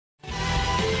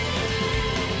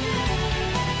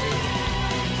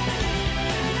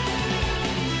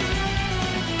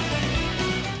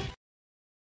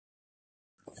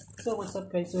So what's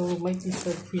up guys, so my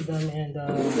sister Freedom and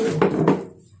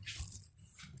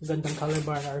Gundam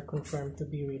Calibarn are confirmed to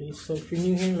be released. So if you're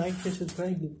new here, like, share,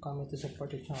 subscribe, leave a comment to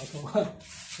support the channel. So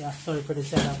yeah, sorry for the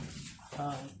setup.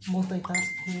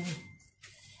 Multitasking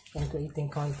and creating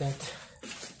content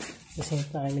at the same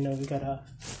time, you know, we gotta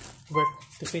work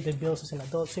to pay the bills as an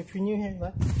adult. So if you're new here,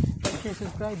 like, share,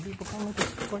 subscribe, leave a comment to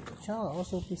support the channel.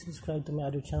 Also please subscribe to my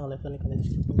other channel, left link in the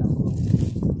description down below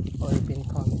or pin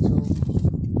comment. So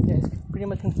yeah, it's pretty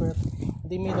much confirmed.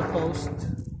 They made a post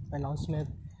announcement,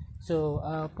 so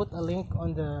put a link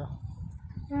on the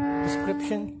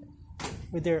description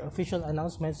with their official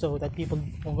announcement so that people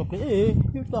won't go, hey,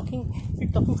 you're talking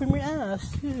from your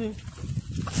ass,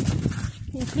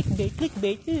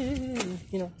 clickbait,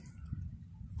 you know,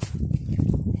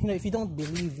 if you don't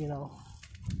believe,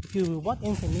 if you want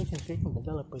information straight from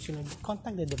developers,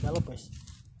 contact the developers.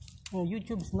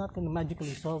 YouTube is not going to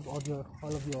magically solve all of your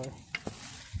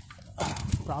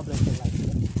problems in life.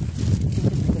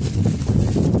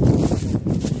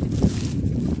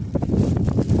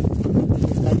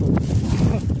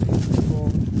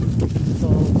 So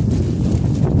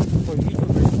for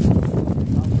YouTubers,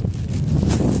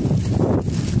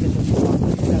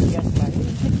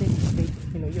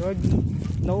 you already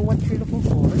know what you're looking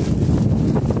for.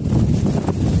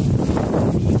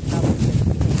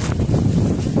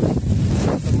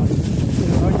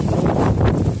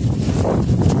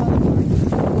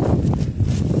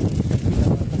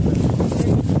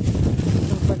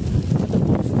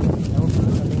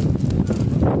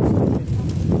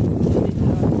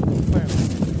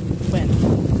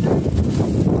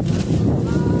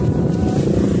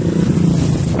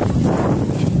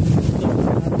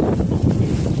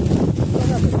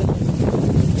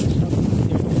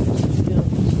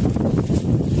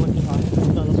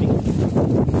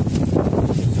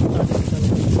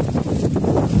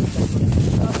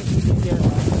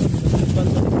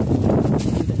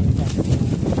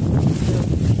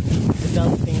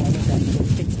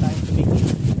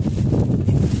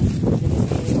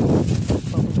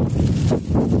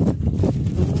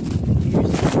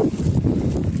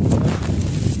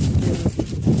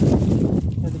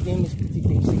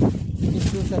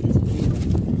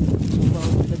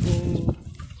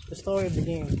 The story of the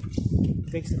game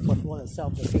breaks the fourth wall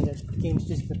itself. I think that the game is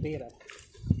just the beta.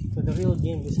 So the real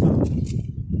game is how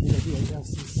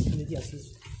the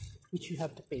DLCs, which you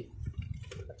have to pay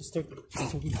up to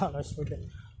 $30 for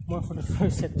the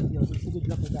first set of DLCs. So good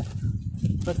luck with that.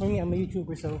 But for me, I'm a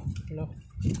YouTuber, so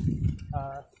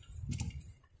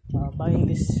buying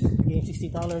this game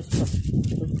 $60 plus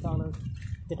 $30,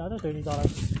 another $30.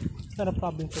 It's not a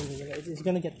problem for me. It's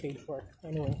gonna get paid for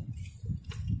anyway.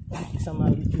 Some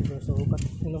YouTuber, so but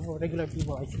for regular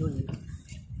people, I feel you.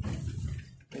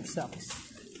 It sucks.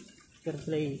 You gotta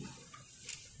pay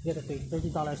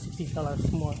 $30,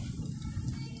 $60 more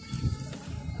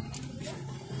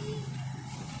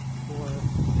for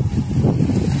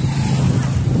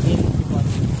game if you bought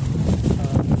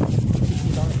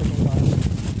 $60 for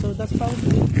 $10. So that's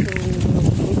probably it. So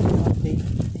wait for an update.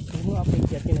 There's no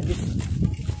update yet.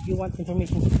 If you want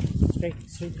information straight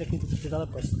to the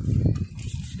developers,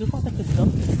 do contact the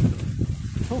developers.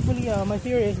 Hopefully, my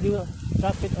theory is they will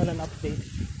drop it on an update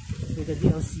with a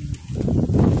DLC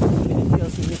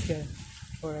mission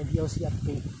or a DLC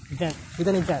update event with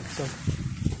an event. So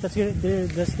that's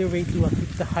their way to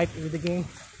keep the hype with the game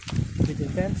with the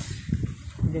events.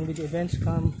 And then with the events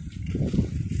come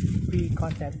free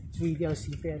content, free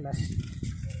DLC, free MS.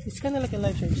 It's kind of like a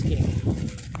live service game.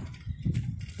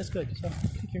 That's good. So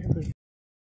take care.